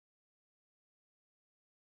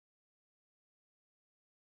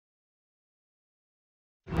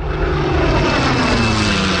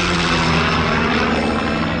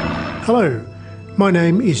Hello, my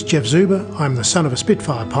name is Geoff Zuber. I'm the son of a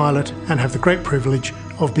Spitfire pilot and have the great privilege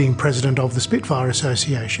of being president of the Spitfire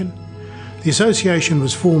Association. The association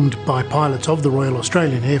was formed by pilots of the Royal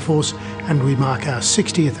Australian Air Force, and we mark our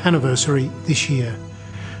 60th anniversary this year.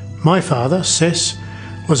 My father, Sess,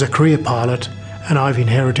 was a career pilot, and I've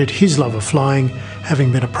inherited his love of flying,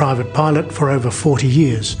 having been a private pilot for over 40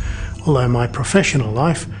 years, although my professional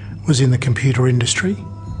life was in the computer industry.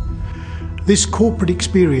 This corporate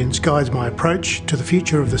experience guides my approach to the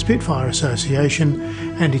future of the Spitfire Association,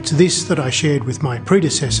 and it's this that I shared with my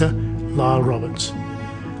predecessor, Lyle Roberts.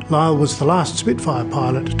 Lyle was the last Spitfire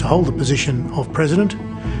pilot to hold the position of president.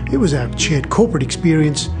 It was our shared corporate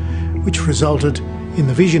experience which resulted in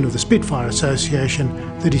the vision of the Spitfire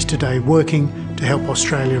Association that is today working to help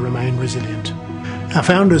Australia remain resilient. Our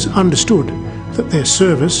founders understood that their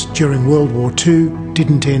service during World War II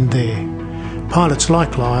didn't end there. Pilots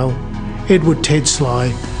like Lyle, Edward Ted Sly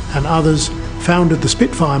and others founded the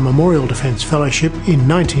Spitfire Memorial Defence Fellowship in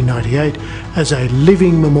 1998 as a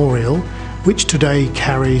living memorial which today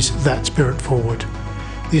carries that spirit forward.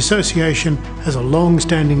 The association has a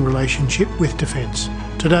long-standing relationship with Defence.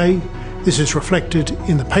 Today, this is reflected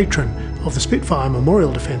in the patron of the Spitfire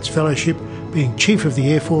Memorial Defence Fellowship being Chief of the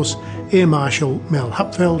Air Force, Air Marshal Mel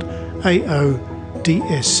Hupfeld AO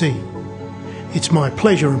DSC. It's my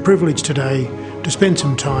pleasure and privilege today to spend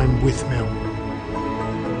some time with Mel.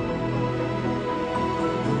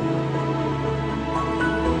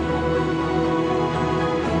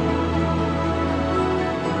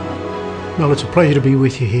 Well, it's a pleasure to be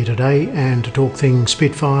with you here today and to talk things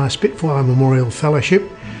Spitfire, Spitfire Memorial Fellowship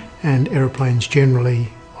and aeroplanes generally,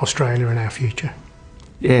 Australia and our future.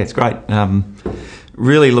 Yeah, it's great.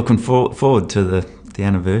 Really looking forward to the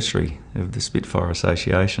anniversary of the Spitfire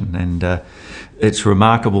Association, and it's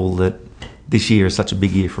remarkable that this year is such a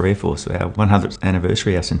big year for Air Force, our 100th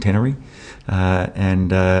anniversary, our centenary,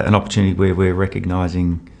 and an opportunity where we're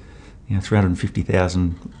recognising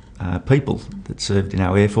 350,000 people that served in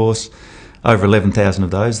our Air Force, over 11,000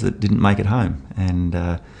 of those that didn't make it home, and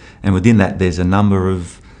within that there's a number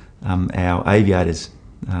of our aviators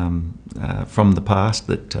from the past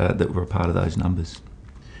that were a part of those numbers.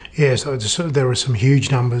 Yeah, so there are some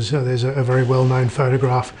huge numbers. There's a very well-known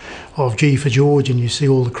photograph of G for George, and you see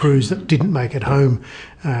all the crews that didn't make it home.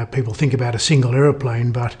 People think about a single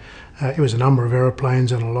aeroplane, but it was a number of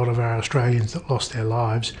aeroplanes and a lot of our Australians that lost their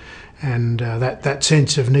lives. And that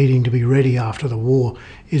sense of needing to be ready after the war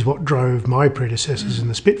is what drove my predecessors in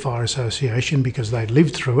the Spitfire Association, because they'd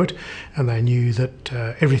lived through it and they knew that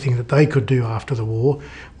everything that they could do after the war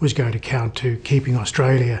was going to count to keeping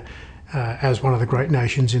Australia as one of the great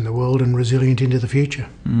nations in the world and resilient into the future.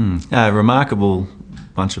 A remarkable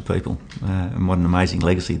bunch of people, and what an amazing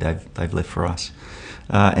legacy they've left for us.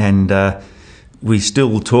 And we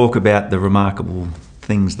still talk about the remarkable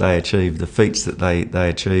things they achieved, the feats that they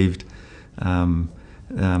achieved,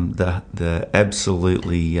 the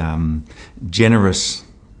absolutely generous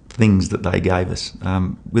things that they gave us,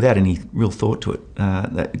 without any real thought to it.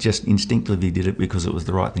 They just instinctively did it because it was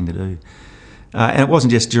the right thing to do. And it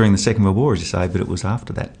wasn't just during the Second World War, as you say, but it was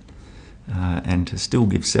after that. And to still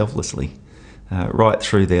give selflessly right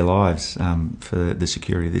through their lives for the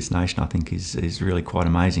security of this nation, I think is really quite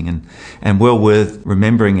amazing, and well worth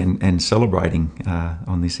remembering and celebrating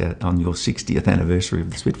on your 60th anniversary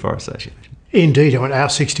of the Spitfire Association. Indeed, on our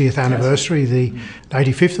 60th anniversary, the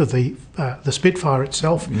 85th of the Spitfire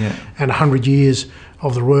itself, yeah, and 100 years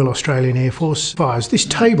of the Royal Australian Air Force fires. This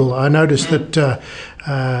table, I noticed that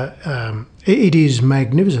it is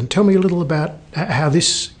magnificent. Tell me a little about how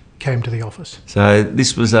this came to the office. So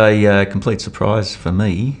this was a complete surprise for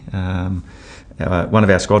me. One of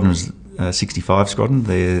our squadrons, 65 Squadron,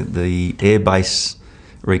 the Air Base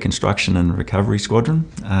Reconstruction and Recovery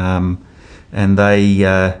Squadron, and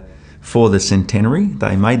they, for the centenary,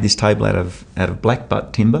 they made this table out of black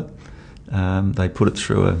butt timber. They put it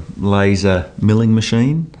through a laser milling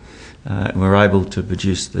machine. And we were able to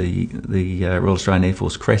produce the Royal Australian Air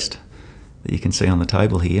Force crest that you can see on the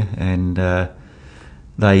table here, and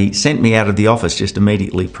they sent me out of the office just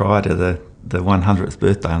immediately prior to the 100th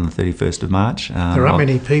birthday on the 31st of March. There aren't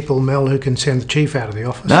many people, Mel, who can send the chief out of the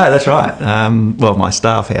office. No, that's right. Well, my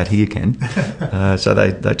staff out here can. So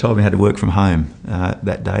they told me how to work from home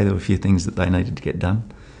that day. There were a few things that they needed to get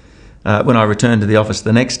done. When I returned to the office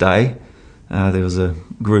the next day, there was a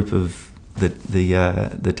group of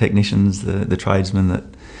the technicians, the tradesmen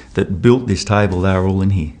that built this table. They were all in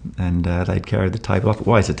here, and they'd carried the table up. It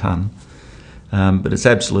weighs a tonne, but it's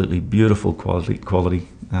absolutely beautiful quality.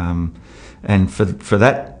 And for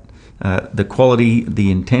that, the quality, the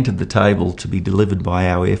intent of the table to be delivered by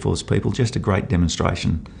our Air Force people, just a great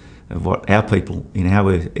demonstration of what our people in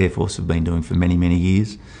our Air Force have been doing for many, many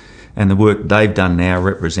years. And the work they've done now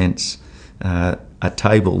represents a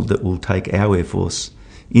table that will take our Air Force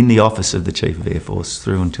in the office of the Chief of Air Force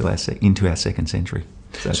through into our second century.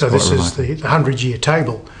 So this is the 100-year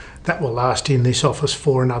table that will last in this office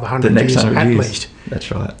for another 100 years at least.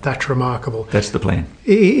 That's right. That's remarkable. That's the plan.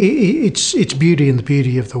 It's beauty, and the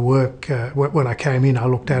beauty of the work. When I came in, I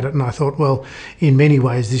looked at it and I thought, well, in many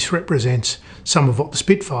ways this represents some of what the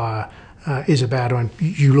Spitfire is about. And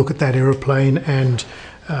you look at that aeroplane and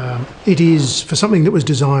it is for something that was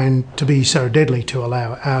designed to be so deadly, to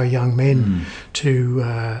allow our young men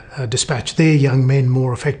to dispatch their young men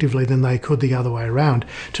more effectively than they could the other way around.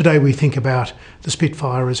 Today we think about the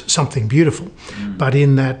Spitfire as something beautiful, but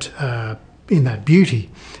in that beauty,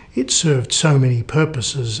 it served so many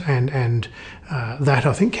purposes, and that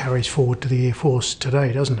I think carries forward to the Air Force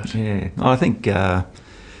today, doesn't it? Yeah, I think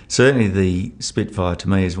certainly the Spitfire to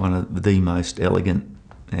me is one of the most elegant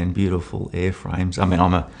and beautiful airframes. I mean,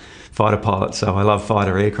 I'm a fighter pilot, so I love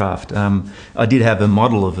fighter aircraft. I did have a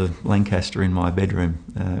model of a Lancaster in my bedroom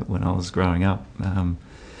when I was growing up.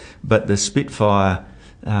 But the Spitfire,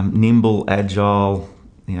 nimble, agile,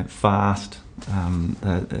 fast,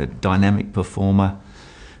 a dynamic performer,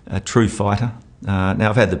 a true fighter. Now,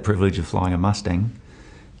 I've had the privilege of flying a Mustang,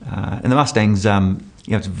 and the Mustang's,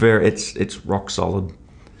 it's rock solid.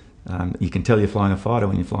 You can tell you're flying a fighter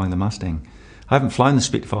when you're flying the Mustang. I haven't flown the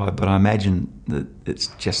Spitfire, but I imagine that it's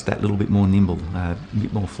just that little bit more nimble, a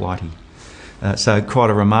bit more flighty. So quite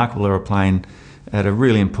a remarkable aeroplane at a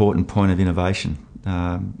really important point of innovation.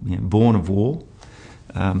 Born of war,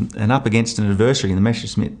 and up against an adversary. The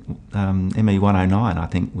Messerschmitt ME-109, I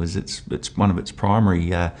think, was it's one of its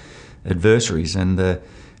primary adversaries, and the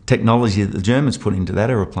technology that the Germans put into that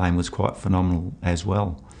aeroplane was quite phenomenal as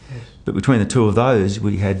well. Yes. But between the two of those,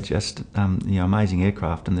 we had just amazing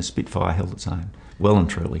aircraft, and the Spitfire held its own well and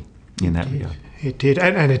truly in that regard. It did,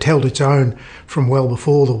 and it held its own from well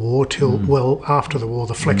before the war till well after the war.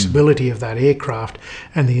 The flexibility of that aircraft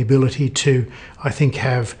and the ability to, I think,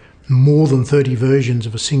 have more than 30 versions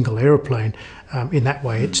of a single aeroplane. In that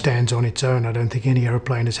way, it stands on its own. I don't think any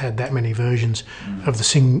aeroplane has had that many versions of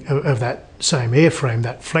of that same airframe.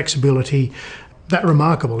 That flexibility, that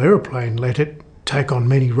remarkable aeroplane let it take on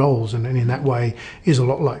many roles, and in that way is a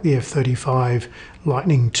lot like the F-35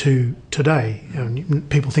 Lightning II today.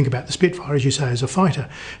 People think about the Spitfire, as you say, as a fighter.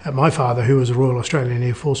 My father, who was a Royal Australian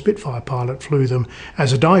Air Force Spitfire pilot, flew them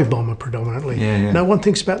as a dive bomber predominantly. No one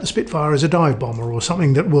thinks about the Spitfire as a dive bomber or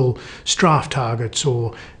something that will strafe targets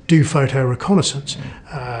or do photo reconnaissance.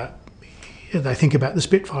 They think about the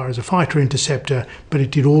Spitfire as a fighter interceptor, but it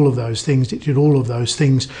did all of those things.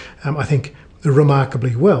 I think,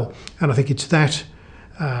 remarkably well, and I think it's that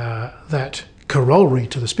corollary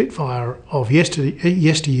to the Spitfire of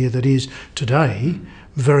yesteryear that is today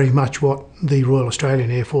very much what the Royal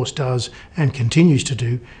Australian Air Force does and continues to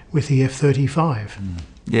do with the F-35.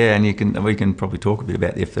 Yeah, and we can probably talk a bit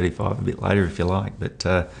about the F-35 a bit later if you like, but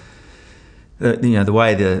the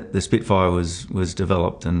way the Spitfire was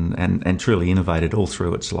developed and truly innovated all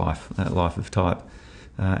through its life of type,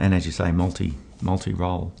 and as you say,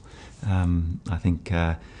 multi-role. I think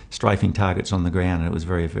strafing targets on the ground, and it was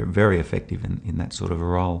very, very effective in that sort of a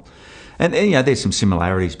role. And there's some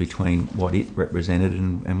similarities between what it represented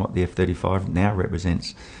and what the F-35 now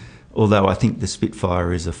represents. Although I think the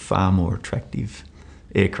Spitfire is a far more attractive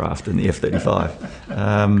aircraft than the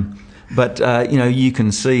F-35. But you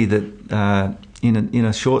can see that in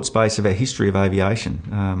a short space of our history of aviation,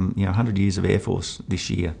 100 years of Air Force this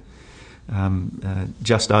year.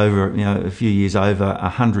 Just over, a few years over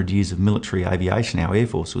 100 years of military aviation. Our Air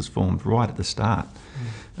Force was formed right at the start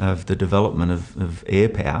of the development of air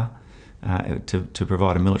power to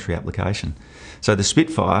provide a military application. So the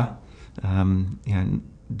Spitfire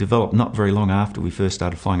developed not very long after we first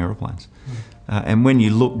started flying aeroplanes. And when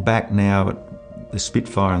you look back now at the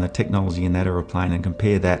Spitfire and the technology in that aeroplane and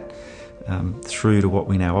compare that through to what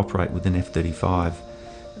we now operate with an F-35,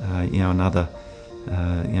 another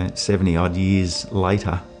 70 odd years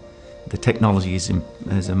later, the technology is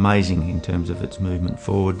amazing in terms of its movement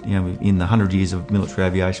forward. In the 100 years of military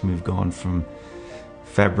aviation, we've gone from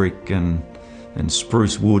fabric and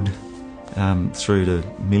spruce wood through to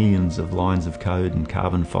millions of lines of code and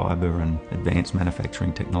carbon fibre and advanced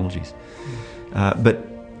manufacturing technologies. But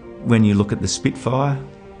when you look at the Spitfire,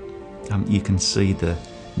 you can see the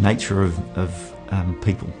nature of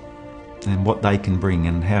people and what they can bring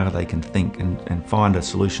and how they can think and find a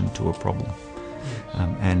solution to a problem.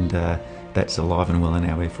 And that's alive and well in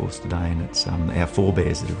our Air Force today, and it's our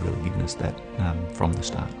forebears that have really given us that from the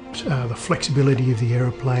start. The flexibility of the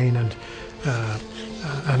aeroplane and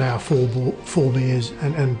and our forebears,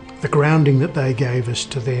 and the grounding that they gave us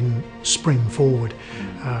to then spring forward,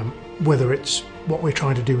 whether it's what we're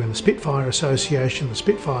trying to do in the Spitfire Association, the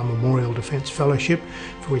Spitfire Memorial Defence Fellowship,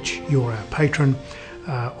 for which you're our patron,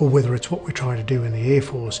 or whether it's what we're trying to do in the Air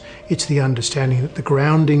Force. It's the understanding that the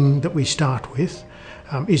grounding that we start with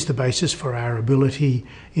is the basis for our ability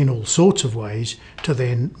in all sorts of ways to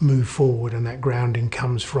then move forward, and that grounding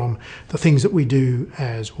comes from the things that we do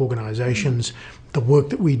as organisations, the work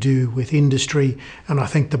that we do with industry, and I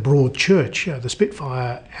think the broad church, the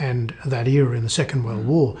Spitfire and that era in the Second World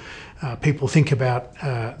War. People think about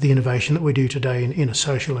the innovation that we do today in a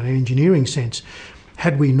social and engineering sense.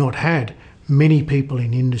 Had we not had many people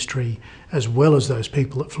in industry, as well as those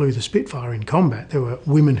people that flew the Spitfire in combat, there were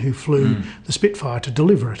women who flew the Spitfire to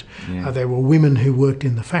deliver it. There were women who worked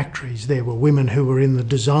in the factories. There were women who were in the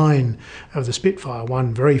design of the Spitfire.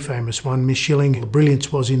 One very famous one, Miss Schilling, the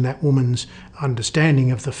brilliance was in that woman's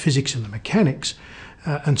understanding of the physics and the mechanics.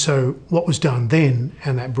 And so what was done then,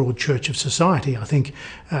 and that broad church of society, I think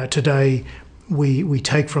today we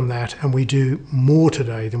take from that, and we do more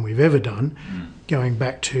today than we've ever done, going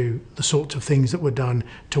back to the sorts of things that were done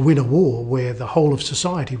to win a war where the whole of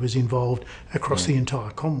society was involved across the entire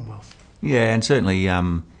Commonwealth. Yeah, and certainly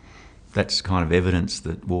that's kind of evidence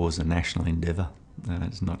that war's a national endeavour.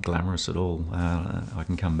 It's not glamorous at all. I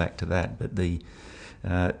can come back to that, but the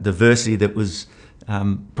diversity that was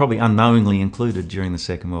probably unknowingly included during the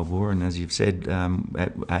Second World War, and as you've said,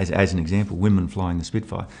 as an example, women flying the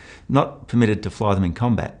Spitfire, not permitted to fly them in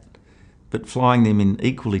combat, but flying them in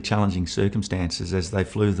equally challenging circumstances as they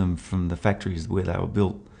flew them from the factories where they were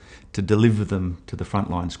built to deliver them to the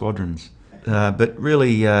frontline squadrons. But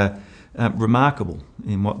really remarkable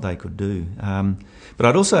in what they could do. But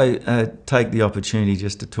I'd also take the opportunity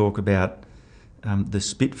just to talk about the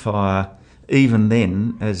Spitfire, even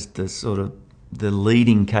then, as the sort of the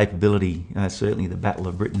leading capability. Certainly the Battle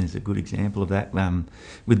of Britain is a good example of that,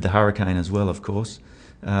 with the Hurricane as well, of course.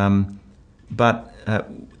 But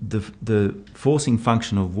the forcing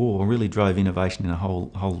function of war really drove innovation in a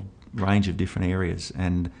whole range of different areas,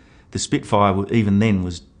 and the Spitfire even then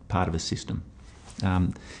was part of a system.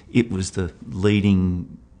 It was the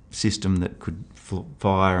leading system that could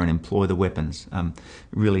fire and employ the weapons,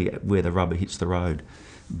 really where the rubber hits the road.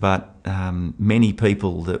 But many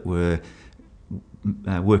people that were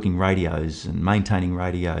working radios and maintaining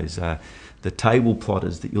radios, the table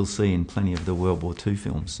plotters that you'll see in plenty of the World War II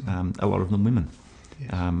films, a lot of them women,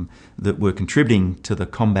 that were contributing to the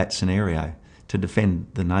combat scenario to defend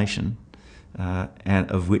the nation, and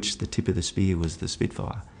of which the tip of the spear was the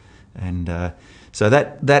Spitfire. And so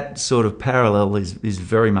that sort of parallel is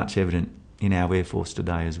very much evident in our Air Force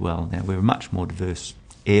today as well. Now, we're a much more diverse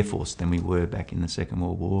Air Force than we were back in the Second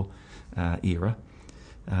World War era.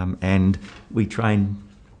 And we train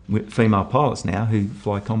female pilots now who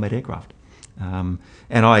fly combat aircraft. And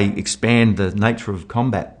I expand the nature of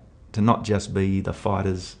combat to not just be the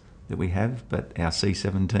fighters that we have, but our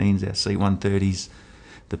C-17s, our C-130s,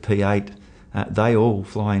 the P-8, they all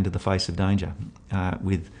fly into the face of danger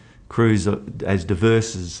with crews as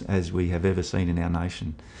diverse as we have ever seen in our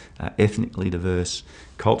nation, ethnically diverse,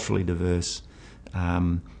 culturally diverse,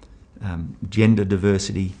 gender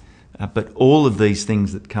diversity, but all of these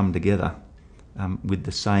things that come together with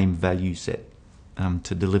the same value set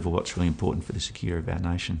to deliver what's really important for the security of our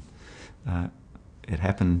nation. It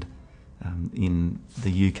happened in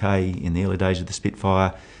the UK in the early days of the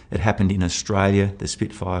Spitfire. It happened in Australia. The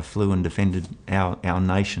Spitfire flew and defended our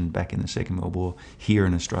nation back in the Second World War here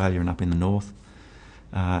in Australia and up in the north.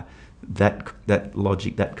 That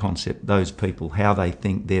logic, that concept, those people, how they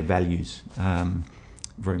think, their values,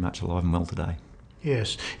 very much alive and well today.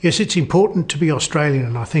 Yes, it's important to be Australian,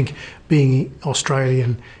 and I think being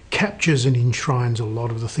Australian captures and enshrines a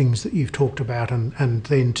lot of the things that you've talked about, and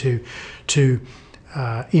then to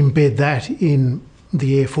embed that in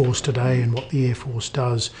the Air Force today and what the Air Force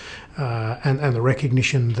does, and the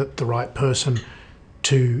recognition that the right person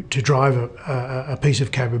to drive a piece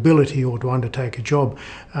of capability or to undertake a job,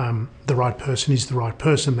 the right person is the right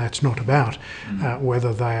person. That's not about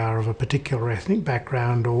whether they are of a particular ethnic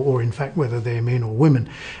background or in fact whether they're men or women.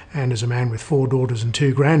 And as a man with 4 daughters and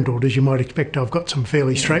 2 granddaughters, you might expect I've got some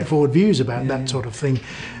fairly straightforward views about that sort of thing.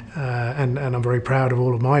 And I'm very proud of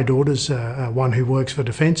all of my daughters, one who works for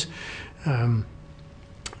Defence.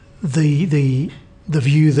 The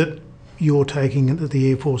view that you're taking and that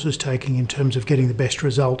the Air Force is taking in terms of getting the best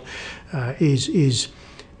result it's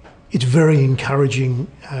very encouraging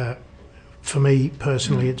for me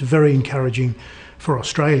personally. It's very encouraging for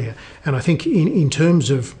Australia, and I think in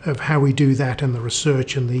terms of how we do that and the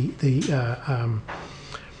research and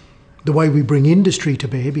the way we bring industry to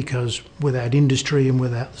bear, because without industry and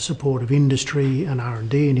without the support of industry and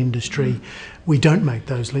R&D in industry, we don't make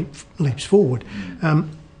those leaps forward.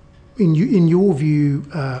 In your view,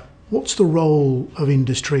 what's the role of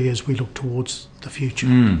industry as we look towards the future?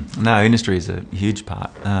 No, industry is a huge part.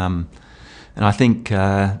 And I think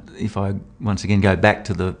if I once again go back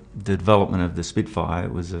to the development of the Spitfire,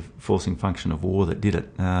 it was a forcing function of war that did it.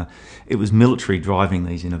 It was military driving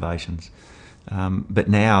these innovations. But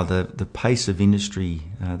now the pace of industry,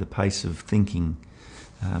 the pace of thinking,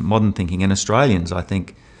 modern thinking, and Australians, I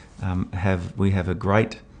think, we have a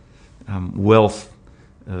great wealth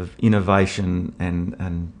of innovation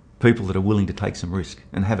and people that are willing to take some risk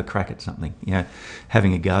and have a crack at something,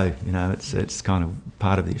 having a go. It's kind of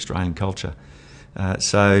part of the Australian culture.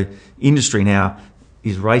 So industry now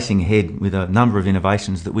is racing ahead with a number of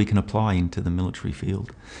innovations that we can apply into the military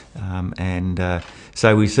field.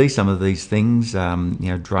 So we see some of these things,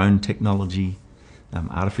 drone technology,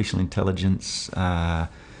 artificial intelligence,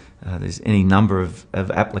 there's any number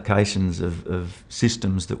of applications of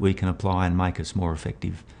systems that we can apply and make us more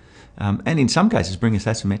effective. And in some cases bring us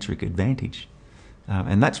asymmetric advantage.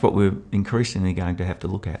 And that's what we're increasingly going to have to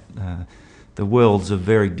look at. The world's a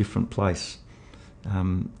very different place,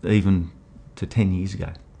 even to 10 years ago.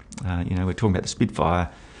 We're talking about the Spitfire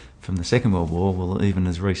from the Second World War. Well, even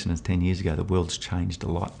as recent as 10 years ago, the world's changed a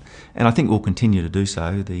lot. And I think we'll continue to do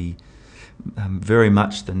so. Very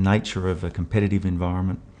much the nature of a competitive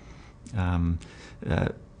environment.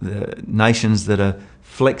 The nations that are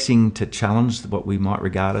flexing to challenge what we might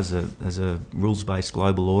regard as a rules-based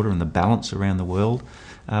global order and the balance around the world,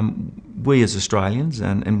 we as Australians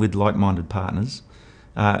and with like-minded partners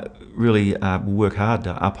really will work hard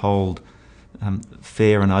to uphold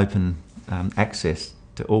fair and open access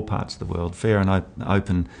to all parts of the world, fair and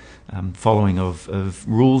open following of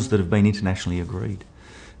rules that have been internationally agreed.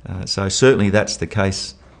 So certainly that's the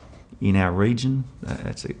case in our region,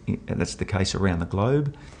 that's the case around the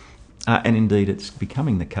globe, and indeed it's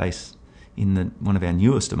becoming the case in one of our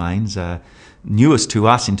newest domains, newest to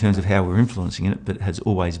us in terms of how we're influencing it, but has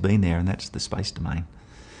always been there, and that's the space domain.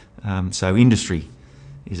 So industry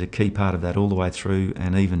is a key part of that all the way through,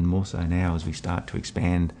 and even more so now as we start to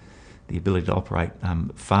expand the ability to operate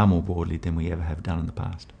far more broadly than we ever have done in the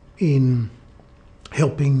past. In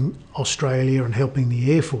helping Australia and helping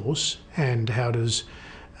the Air Force, and how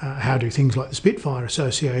do things like the Spitfire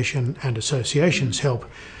Association and associations help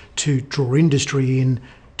to draw industry in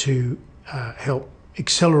to help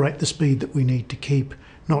accelerate the speed that we need to keep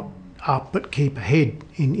not up but keep ahead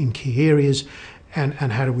in key areas, and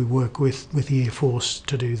how do we work with the Air Force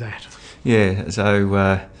to do that? Yeah,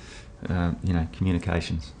 so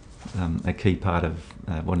communications, a key part of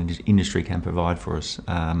what industry can provide for us.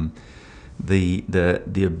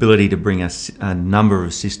 The ability to bring a number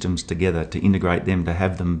of systems together, to integrate them, to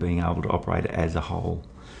have them being able to operate as a whole.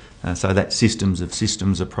 So that systems of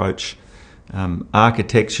systems approach,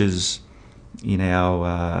 architectures in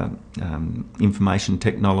our information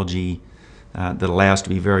technology that allow us to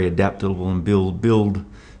be very adaptable and build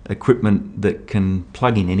equipment that can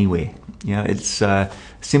plug in anywhere. It's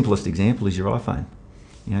simplest example is your iPhone.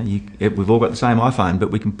 We've all got the same iPhone,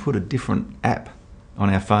 but we can put a different app on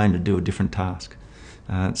our phone to do a different task.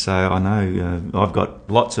 So I know I've got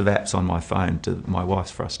lots of apps on my phone, to my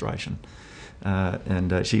wife's frustration,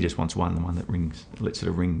 and she just wants the one that lets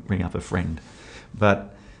her ring up a friend.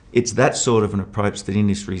 But it's that sort of an approach that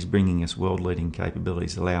industry is bringing us world-leading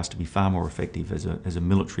capabilities that allow us to be far more effective as a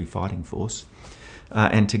military fighting force,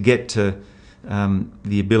 and to get to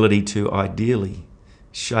the ability to ideally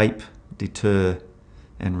shape, deter,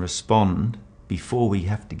 and respond before we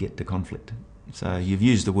have to get to conflict. So you've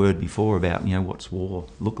used the word before about what's war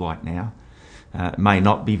look like now. It may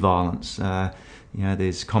not be violence.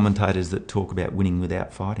 There's commentators that talk about winning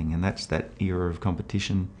without fighting, and that's that era of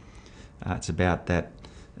competition. It's about that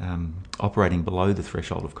operating below the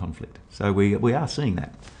threshold of conflict. So we are seeing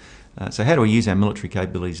that. So how do we use our military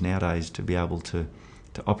capabilities nowadays to be able to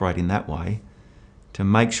operate in that way, to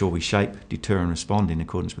make sure we shape, deter and respond in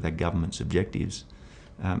accordance with our government's objectives,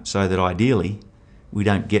 so that ideally we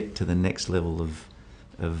don't get to the next level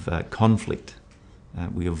of conflict.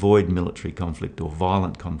 We avoid military conflict or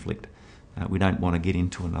violent conflict. We don't want to get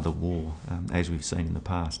into another war, as we've seen in the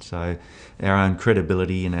past. So our own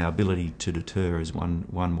credibility and our ability to deter is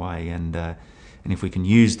one way, and if we can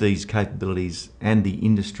use these capabilities and the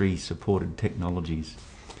industry-supported technologies,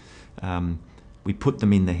 we put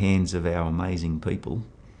them in the hands of our amazing people,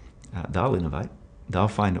 they'll innovate, they'll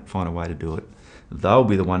find a way to do it, they'll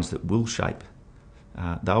be the ones that will shape,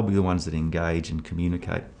 they'll be the ones that engage and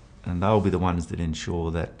communicate, and they'll be the ones that ensure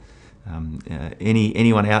that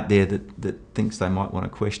Anyone out there that thinks they might want to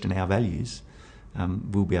question our values,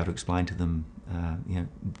 we'll be able to explain to them,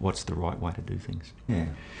 what's the right way to do things. Yeah,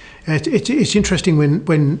 it's interesting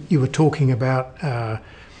when you were talking about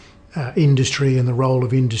industry and the role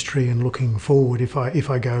of industry and looking forward. If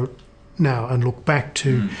I go now and look back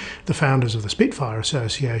to the founders of the Spitfire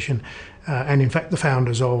Association, and in fact the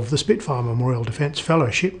founders of the Spitfire Memorial Defence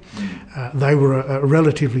Fellowship, they were a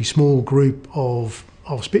relatively small group of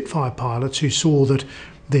Spitfire pilots who saw that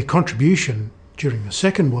their contribution during the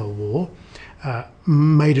Second World War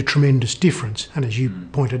made a tremendous difference. And as you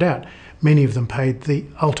pointed out, many of them paid the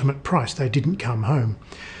ultimate price. They didn't come home.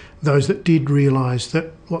 Those that did realise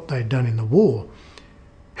that what they'd done in the war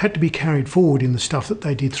had to be carried forward in the stuff that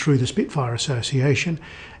they did through the Spitfire Association,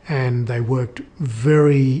 and they worked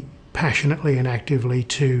very passionately and actively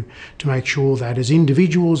to make sure that as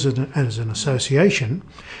individuals and as an association,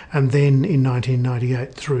 and then in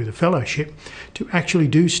 1998 through the fellowship, to actually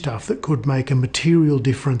do stuff that could make a material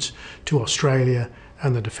difference to Australia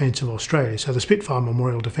and the defence of Australia. So the Spitfire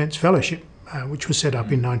Memorial Defence Fellowship, which was set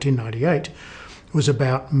up in 1998, was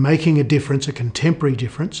about making a difference, a contemporary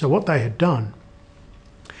difference. So what they had done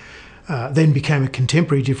then became a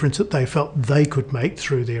contemporary difference that they felt they could make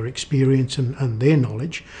through their experience and their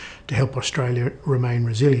knowledge to help Australia remain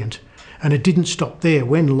resilient. And it didn't stop there.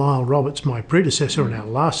 When Lyle Roberts, my predecessor and our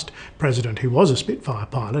last president, who was a Spitfire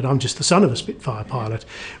pilot, I'm just the son of a Spitfire pilot,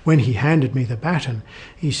 when he handed me the baton,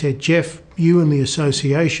 he said, "Geoff, you and the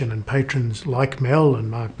association and patrons like Mel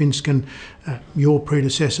and Mark Binskin, your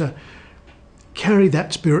predecessor, carry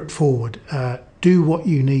that spirit forward. Do what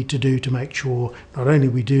you need to do to make sure not only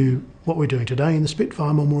we do what we're doing today in the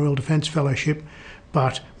Spitfire Memorial Defence Fellowship,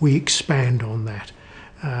 but we expand on that."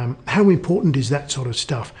 How important is that sort of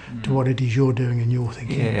stuff to what it is you're doing and you're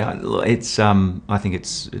thinking? Yeah, it's. I think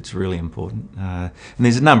it's really important. And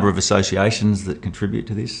there's a number of associations that contribute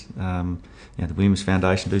to this. The Williams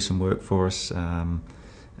Foundation do some work for us.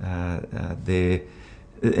 They're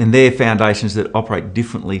foundations that operate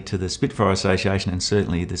differently to the Spitfire Association and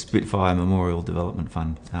certainly the Spitfire Memorial Development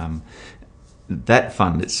Fund. That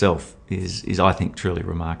fund itself is I think, truly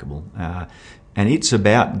remarkable. And it's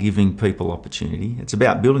about giving people opportunity. It's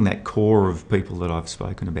about building that core of people that I've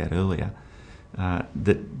spoken about earlier,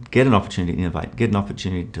 that get an opportunity to innovate, get an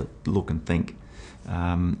opportunity to look and think.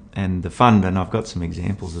 And the fund, and I've got some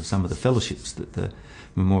examples of some of the fellowships that the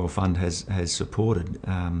Memorial Fund has supported.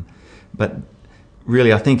 But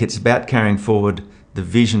really, I think it's about carrying forward the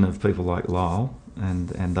vision of people like Lyle and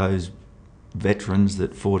those veterans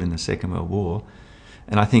that fought in the Second World War.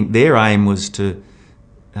 And I think their aim was to,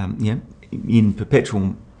 in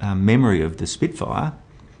perpetual memory of the Spitfire,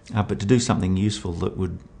 but to do something useful that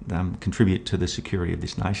would contribute to the security of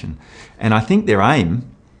this nation. And I think their aim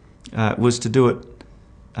was to do it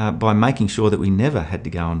by making sure that we never had to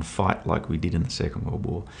go and fight like we did in the Second World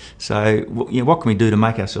War. So, what can we do to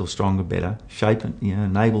make ourselves stronger, better, shape it,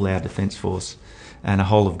 enable our Defence Force and a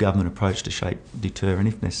whole of government approach to shape, deter and,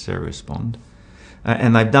 if necessary, respond.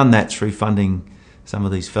 And they've done that through funding some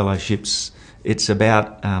of these fellowships. It's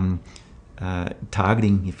about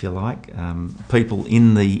targeting, if you like, people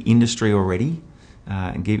in the industry already,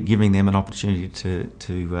 and giving them an opportunity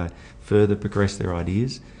to further progress their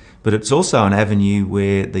ideas. But it's also an avenue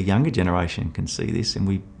where the younger generation can see this, and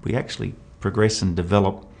we actually progress and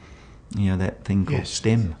develop, that thing called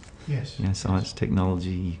STEM. Yes. Science,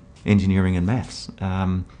 technology, engineering, and maths.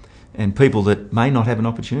 And people that may not have an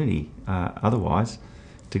opportunity otherwise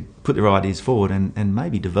to put their ideas forward and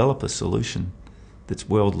maybe develop a solution that's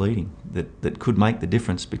world leading, that could make the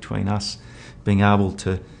difference between us being able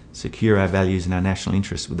to secure our values and our national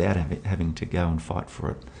interests without having to go and fight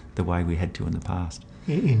for it the way we had to in the past.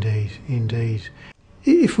 Indeed.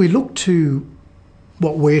 If we look to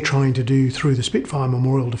what we're trying to do through the Spitfire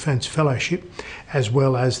Memorial Defence Fellowship, as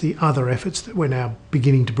well as the other efforts that we're now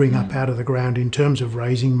beginning to bring up out of the ground in terms of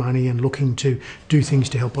raising money and looking to do things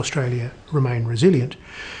to help Australia remain resilient,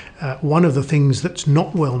 one of the things that's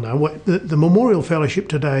not well known, the Memorial Fellowship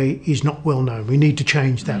today is not well known. We need to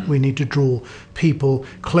change that. We need to draw people,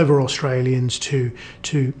 clever Australians, to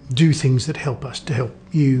do things that help us, to help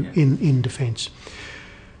you in defence.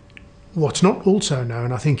 What's not also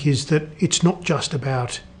known, I think, is that it's not just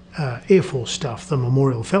about Air Force stuff. The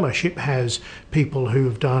Memorial Fellowship has people who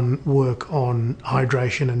have done work on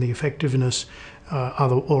hydration and the effectiveness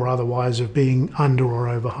otherwise of being under or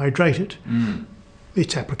overhydrated.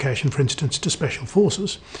 Its application, for instance, to Special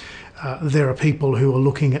Forces. There are people who are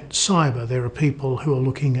looking at cyber. There are people who are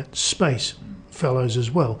looking at space, fellows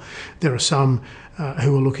as well. There are some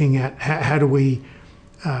who are looking at how do we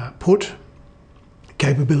put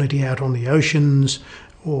capability out on the oceans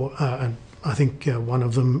and I think one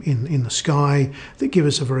of them in the sky, that give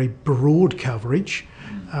us a very broad coverage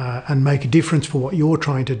and make a difference for what you're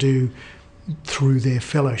trying to do through their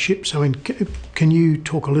fellowship. So can you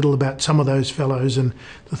talk a little about some of those fellows and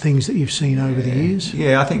the things that you've seen over the years?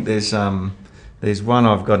 Yeah, I think there's one,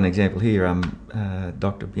 I've got an example here,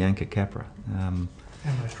 Dr. Bianca Capra.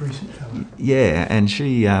 Our most recent fellow. Yeah, and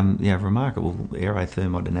she, remarkable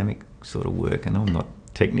aerothermodynamic sort of work, and I'm not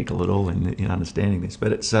technical at all in understanding this,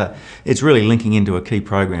 but it's really linking into a key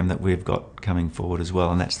program that we've got coming forward as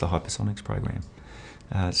well, and that's the hypersonics program.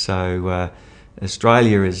 So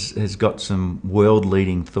Australia has got some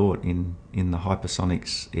world-leading thought in the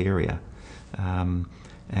hypersonics area, and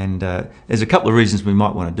there's a couple of reasons we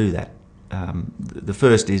might want to do that. The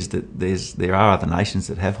first is that there are other nations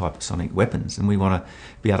that have hypersonic weapons, and we want to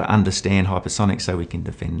be able to understand hypersonics so we can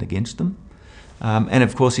defend against them. And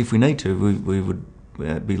of course, if we need to, we would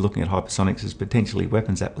be looking at hypersonics as potentially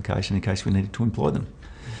weapons application in case we needed to employ them.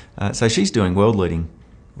 So she's doing world-leading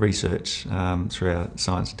research through our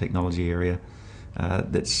science and technology area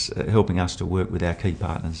that's helping us to work with our key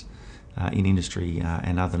partners in industry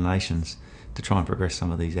and other nations to try and progress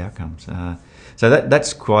some of these outcomes. So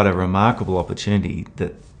that's quite a remarkable opportunity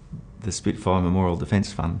that the Spitfire Memorial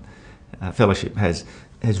Defence Fellowship has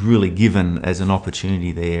really given as an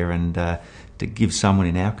opportunity there, and to give someone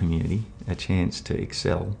in our community a chance to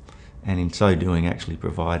excel, and in so doing actually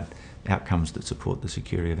provide outcomes that support the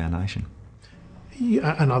security of our nation.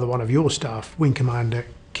 Another one of your staff, Wing Commander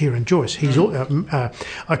Kieran Joyce. He's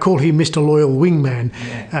I call him Mr. Loyal Wingman.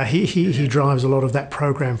 Yeah. He drives a lot of that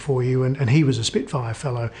program for you, and he was a Spitfire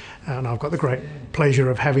fellow, and I've got the great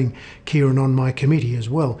pleasure of having Kieran on my committee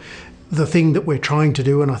as well. The thing that we're trying to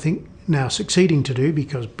do, and I think now succeeding to do,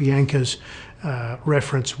 because Bianca's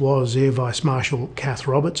reference was Air Vice Marshal Kath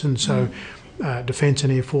Roberts, and so Defence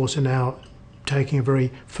and Air Force are now taking a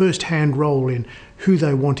very first-hand role in who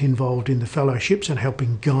they want involved in the fellowships and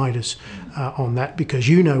helping guide us on that, because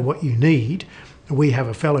you know what you need. We have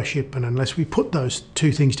a fellowship, and unless we put those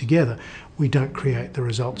two things together, we don't create the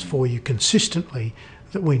results for you consistently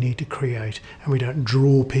that we need to create, and we don't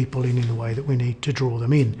draw people in the way that we need to draw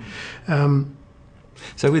them in.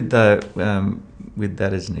 So with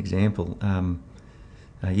that as an example,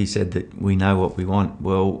 you said that we know what we want.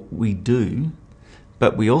 Well, we do,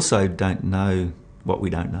 but we also don't know what we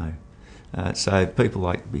don't know. So people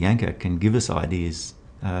like Bianca can give us ideas,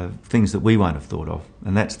 things that we won't have thought of,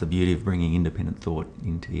 and that's the beauty of bringing independent thought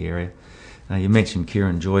into the area. You mentioned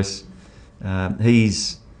Kieran Joyce.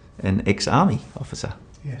 He's an ex-Army officer.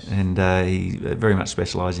 Yes. And he very much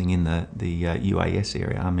specialising in the UAS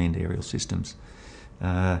area, unmanned aerial systems.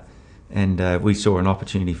 And we saw an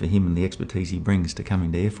opportunity for him and the expertise he brings to come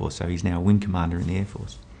into Air Force, so he's now a wing commander in the Air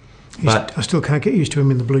Force. But I still can't get used to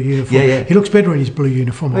him in the blue uniform. Yeah. He looks better in his blue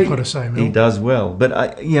uniform, I've got to say, Mel. He does well. But,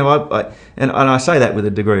 I say that with a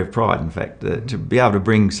degree of pride, in fact, to be able to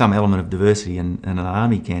bring some element of diversity and an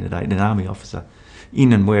Army candidate, an Army officer,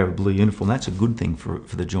 in and wear a blue uniform, that's a good thing for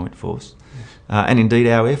the Joint Force. Yes. And indeed,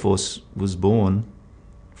 our Air Force was born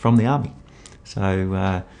from the Army.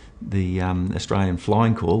 So the Australian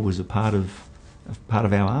Flying Corps was a part of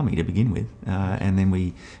our Army to begin with, and then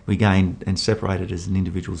we gained and separated as an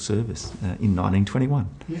individual service in 1921.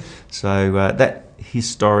 Yes. So that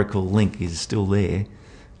historical link is still there,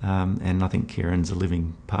 and I think Kieran's a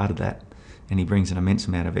living part of that, and he brings an immense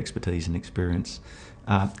amount of expertise and experience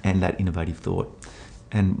and that innovative thought,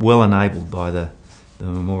 and well enabled by the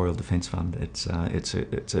Memorial Defence Fund. It's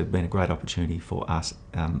been a great opportunity for us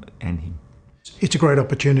and him. It's a great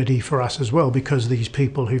opportunity for us as well, because these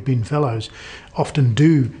people who've been fellows often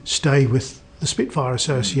do stay with the Spitfire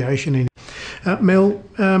Association. Mel,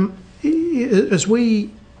 as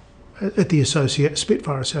we at the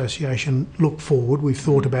Spitfire Association look forward, we've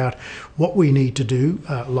thought about what we need to do.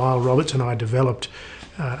 Lyle Roberts and I developed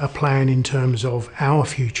a plan in terms of our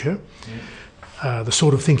future, the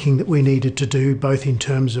sort of thinking that we needed to do, both in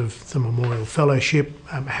terms of the Memorial Fellowship,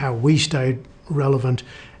 how we stayed relevant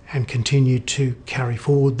and continued to carry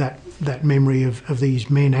forward that memory of these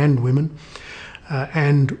men and women,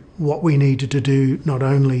 and what we needed to do not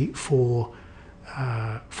only for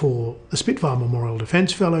the Spitfire Memorial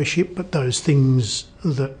Defence Fellowship, but those things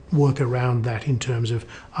that work around that in terms of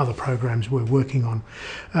other programs we're working on.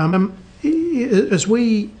 As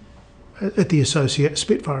we at the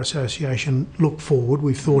Spitfire Association look forward,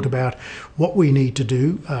 we've thought about what we need to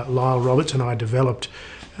do. Lyle Roberts and I developed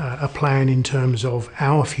a plan in terms of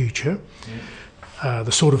our future,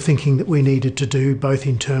 the sort of thinking that we needed to do, both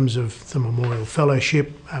in terms of the Memorial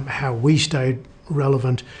Fellowship, how we stayed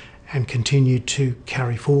relevant and continued to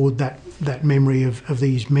carry forward that memory of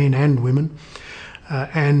these men and women,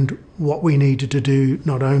 and what we needed to do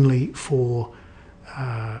not only for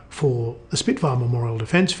the Spitfire Memorial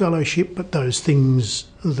Defence Fellowship, but those things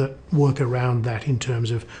that work around that in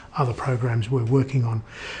terms of other programs we're working on.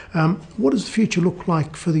 What does the future look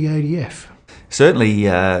like for the ADF? Certainly,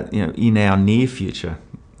 in our near future,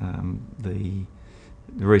 the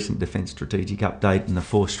recent Defence Strategic Update and the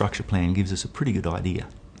Force Structure Plan gives us a pretty good idea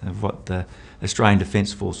of what the Australian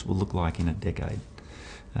Defence Force will look like in a decade.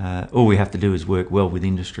 All we have to do is work well with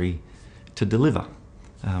industry to deliver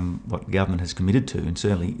what government has committed to, and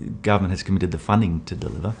certainly government has committed the funding to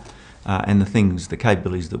deliver, and the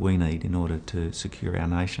capabilities that we need in order to secure our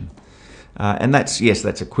nation. And that's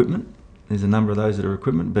equipment. There's a number of those that are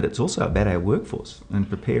equipment, but it's also about our workforce and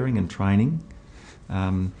preparing and training,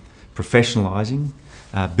 professionalising,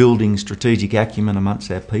 building strategic acumen amongst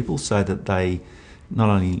our people so that they not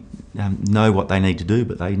only know what they need to do,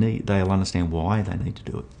 but they'll understand why they need to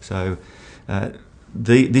do it. So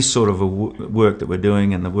this sort of work that we're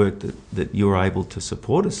doing and the work that you're able to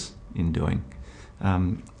support us in doing,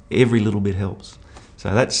 every little bit helps.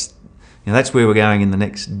 So that's where we're going in the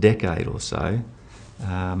next decade or so.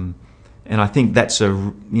 And I think that's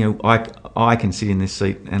I can sit in this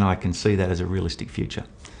seat and I can see that as a realistic future.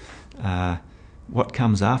 What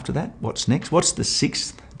comes after that? What's next? What's the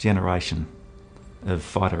 6th generation of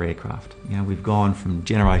fighter aircraft? We've gone from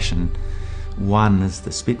generation 1 as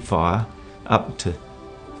the Spitfire up to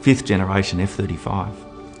 5th generation F-35.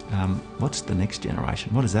 What's the next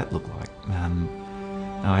generation? What does that look like?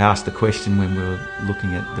 I asked the question when we were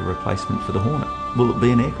looking at the replacement for the Hornet. Will it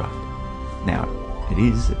be an aircraft? Now,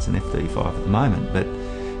 it's an F-35 at the moment, but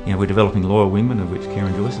we're developing Loyal Wingman, of which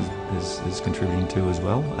Karen Joyce is contributing to as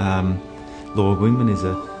well. Loyal Wingman is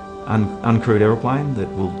an uncrewed aeroplane that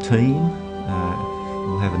will team.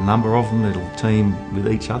 We'll have a number of them. It'll team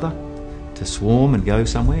with each other to swarm and go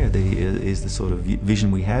somewhere. Is the sort of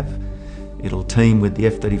vision we have. It'll team with the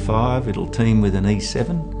F-35. It'll team with an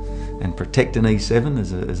E-7 and protect an E-7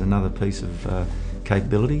 as another piece of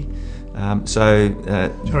capability. Sorry,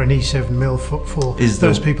 an E-7 Mel for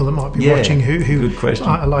those people that might be watching who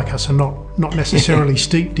like us are not necessarily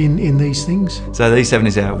steeped in these things. So the E-7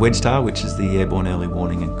 is our Wedge-tail, which is the airborne early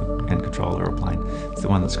warning and control aeroplane. It's the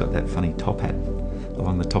one that's got that funny top hat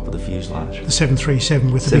along the top of the fuselage. The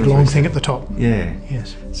 737 with the big long thing at the top. Yeah.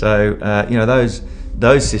 Yes. So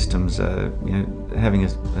those systems, having a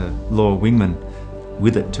Loyal Wingman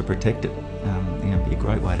with it to protect it, be a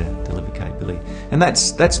great way to deliver capability. And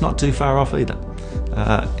that's not too far off either.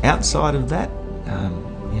 Outside of that,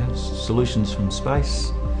 solutions from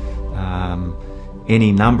space,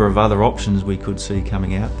 any number of other options we could see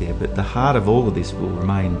coming out there. But the heart of all of this will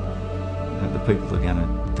remain the people who are going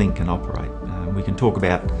to think and operate. We can talk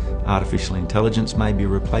about artificial intelligence maybe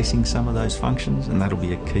replacing some of those functions, and that'll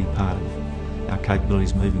be a key part of our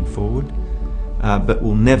capabilities moving forward. But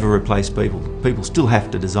we'll never replace people. People still have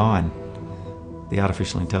to design the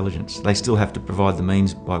artificial intelligence. They still have to provide the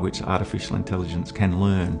means by which artificial intelligence can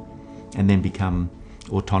learn and then become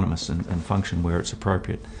autonomous and function where it's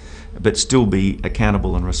appropriate, but still be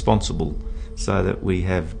accountable and responsible so that we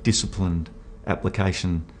have disciplined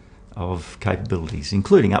application of capabilities,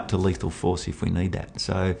 including up to lethal force if we need that.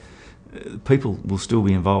 So people will still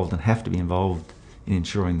be involved and have to be involved in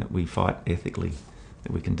ensuring that we fight ethically,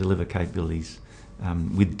 that we can deliver capabilities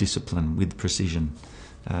with discipline, with precision.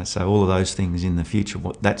 So all of those things in the future,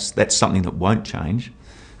 that's something that won't change.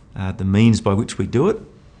 The means by which we do it,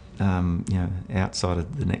 outside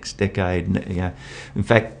of the next decade, in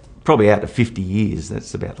fact, probably out to 50 years,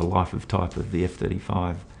 that's about the life of type of the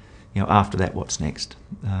F-35. After that, what's next?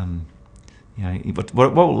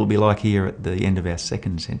 What will it be like here at the end of our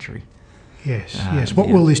 2nd century? Yes, yes. What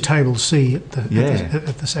will this table see at the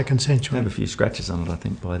 2nd century? We'll have a few scratches on it, I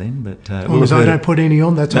think, by then. But as long as I don't put any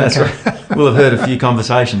on, that's okay. Right. We'll have heard a few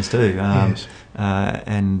conversations too. Yes.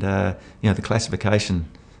 The classification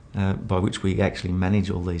by which we actually manage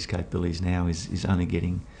all these capabilities now is only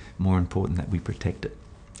getting more important that we protect it.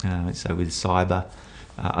 So with cyber,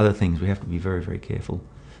 other things, we have to be very, very careful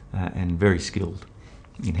and very skilled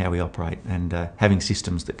in how we operate and having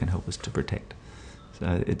systems that can help us to protect.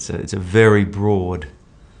 So it's a very broad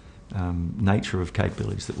nature of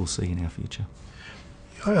capabilities that we'll see in our future.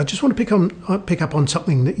 I just want to pick up on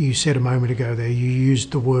something that you said a moment ago there. You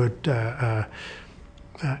used the word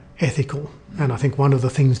ethical, and I think one of the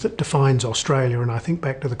things that defines Australia, and I think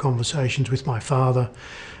back to the conversations with my father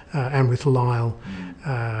and with Lyle,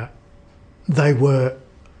 they were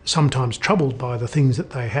sometimes troubled by the things that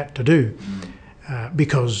they had to do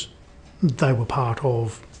because they were part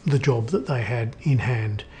of the job that they had in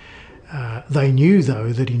hand. They knew,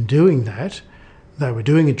 though, that in doing that, they were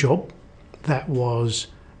doing a job, that was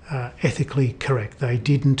ethically correct. They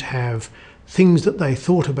didn't have things that they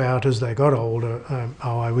thought about as they got older.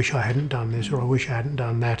 Oh, I wish I hadn't done this, or I wish I hadn't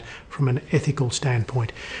done that, from an ethical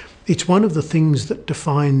standpoint. It's one of the things that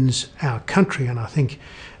defines our country, and I think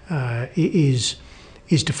is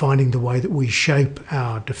defining the way that we shape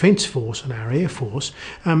our Defence Force and our Air Force.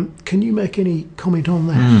 Can you make any comment on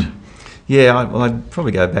that? Yeah, I'd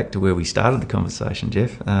probably go back to where we started the conversation,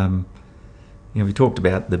 Geoff. We talked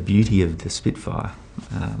about the beauty of the Spitfire,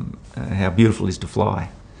 how beautiful it is to fly,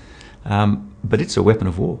 but it's a weapon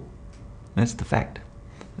of war. That's the fact.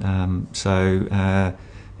 So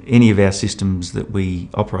any of our systems that we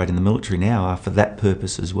operate in the military now are for that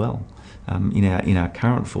purpose as well, in our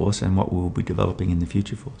current force and what we'll be developing in the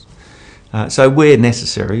future force. So where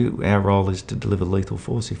necessary, our role is to deliver lethal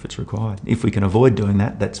force if it's required. If we can avoid doing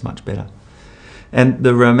that, that's much better. And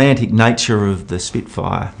the romantic nature of the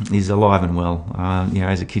Spitfire is alive and well.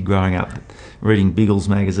 As a kid growing up, reading Biggles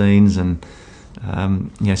magazines and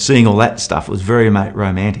seeing all that stuff, it was very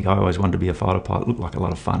romantic. I always wanted to be a fighter pilot. It looked like a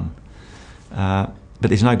lot of fun. But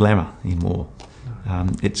there's no glamour in war.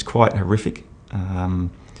 It's quite horrific.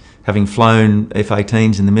 Having flown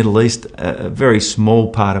F-18s in the Middle East, a very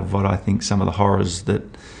small part of what I think some of the horrors that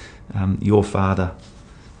your father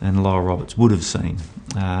and Laura Roberts would have seen.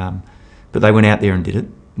 But they went out there and did it.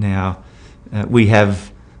 Now, we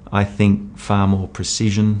have, I think, far more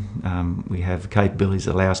precision. We have capabilities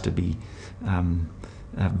that allow us to be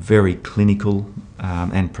very clinical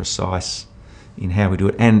and precise in how we do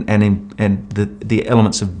it, and the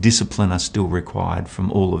elements of discipline are still required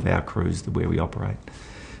from all of our crews where we operate.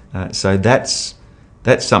 So that's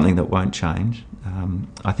something that won't change.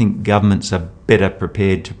 I think governments are better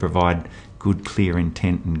prepared to provide good, clear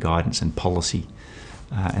intent and guidance and policy.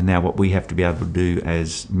 And now what we have to be able to do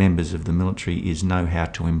as members of the military is know how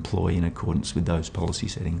to employ in accordance with those policy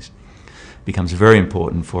settings. It becomes very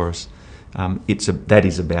important for us. That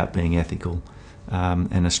is about being ethical.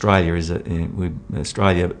 And Australia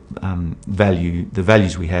value the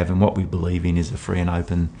values we have, and what we believe in is a free and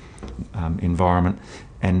open environment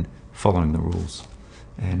and following the rules.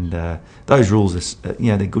 And those rules are,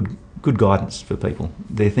 they're good guidance for people.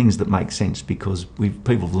 They're things that make sense because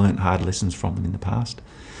people have learnt hard lessons from them in the past.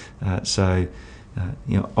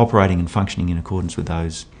 Operating and functioning in accordance with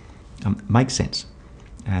those makes sense.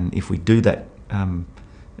 And if we do that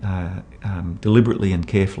deliberately and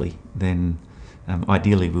carefully, then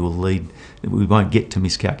ideally we won't get to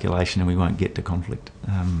miscalculation and we won't get to conflict,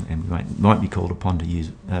 and we won't be called upon to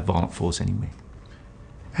use violent force anywhere.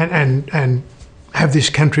 And have this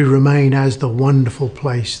country remain as the wonderful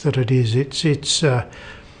place that it is. It's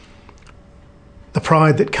the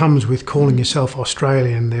pride that comes with calling yourself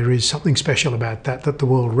Australian. There is something special about that the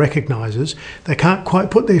world recognises. They can't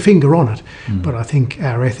quite put their finger on it, but I think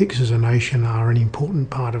our ethics as a nation are an important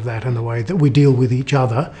part of that, and the way that we deal with each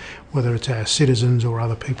other, whether it's our citizens or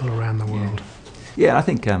other people around the world. Yeah, I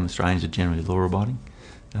think Australians are generally law-abiding.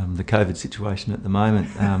 The COVID situation at the moment,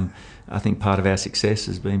 I think part of our success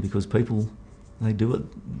has been because people, they do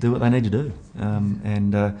what they need to do.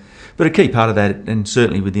 But a key part of that, and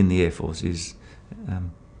certainly within the Air Force, is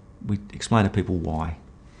we explain to people why.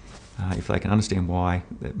 If they can understand why,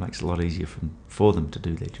 that makes it a lot easier for them to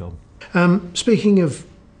do their job. Speaking of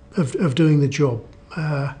doing the job,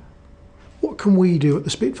 what can we do at the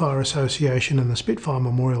Spitfire Association and the Spitfire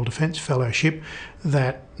Memorial Defence Fellowship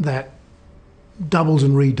that doubles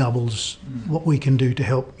and redoubles what we can do to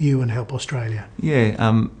help you and help Australia?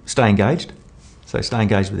 Yeah, stay engaged. So stay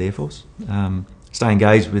engaged with Air Force. Stay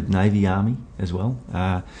engaged with Navy, Army as well.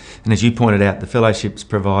 And as you pointed out, the fellowship's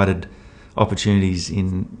provided opportunities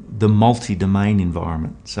in the multi-domain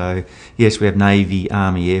environment. So yes, we have Navy,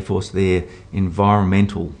 Army, Air Force, they're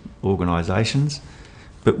environmental organisations,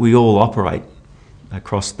 but we all operate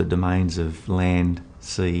across the domains of land,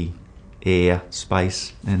 sea, air,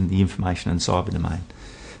 space, and the information and cyber domain.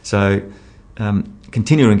 So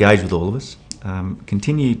continue to engage with all of us,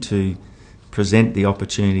 continue to present the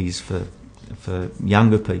opportunities for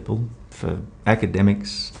younger people, for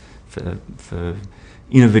academics, for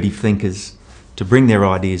innovative thinkers to bring their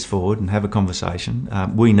ideas forward and have a conversation.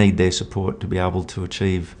 We need their support to be able to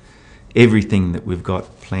achieve everything that we've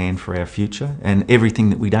got planned for our future, and everything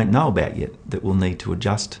that we don't know about yet that we'll need to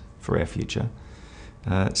adjust for our future.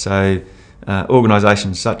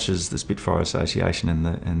 Organisations such as the Spitfire Association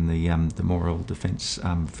and the Memorial Defence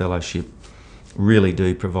Fellowship really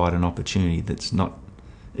do provide an opportunity that's not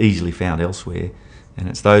easily found elsewhere, and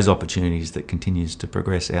it's those opportunities that continues to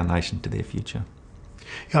progress our nation to their future.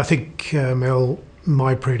 Yeah, I think, Mel,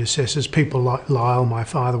 my predecessors, people like Lyle, my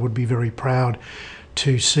father, would be very proud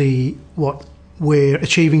to see what we're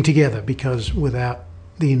achieving together, because without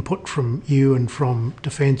the input from you and from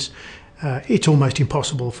Defence, it's almost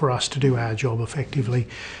impossible for us to do our job effectively.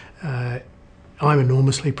 I'm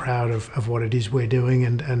enormously proud of what it is we're doing,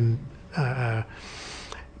 and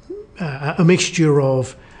a mixture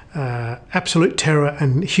of absolute terror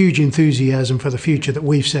and huge enthusiasm for the future that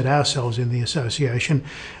we've set ourselves in the association,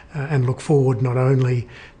 and look forward not only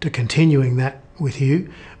to continuing that with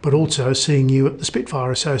you, but also seeing you at the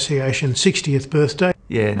Spitfire Association 60th birthday.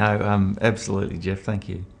 Yeah, no, absolutely, Geoff, thank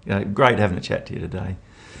you. Great having a chat to you today.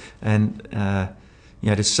 And,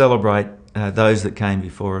 to celebrate those that came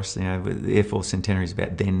before us. The Air Force centenary is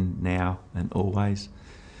about then, now and always.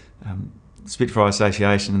 The Spitfire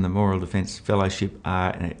Association and the Memorial Defence Fellowship are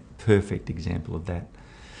a perfect example of that.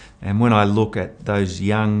 And when I look at those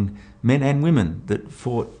young men and women that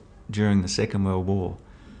fought during the Second World War,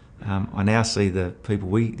 I now see the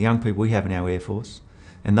young people we have in our Air Force,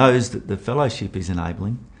 and those that the fellowship is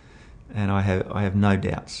enabling, and I have no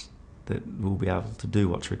doubts that we'll be able to do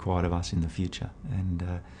what's required of us in the future.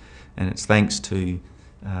 And it's thanks to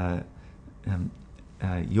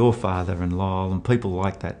your father and Lyle and people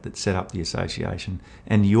like that set up the association,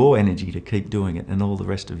 and your energy to keep doing it, and all the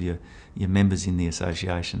rest of your members in the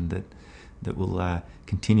association that will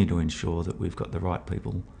continue to ensure that we've got the right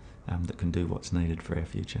people that can do what's needed for our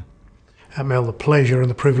future. Mel, the pleasure and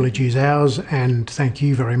the privilege is ours, and thank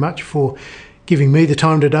you very much for giving me the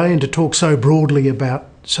time today and to talk so broadly about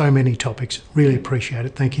so many topics. Really appreciate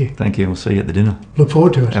it. Thank you. Thank you. We'll see you at the dinner. Look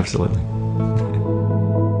forward to it. Absolutely.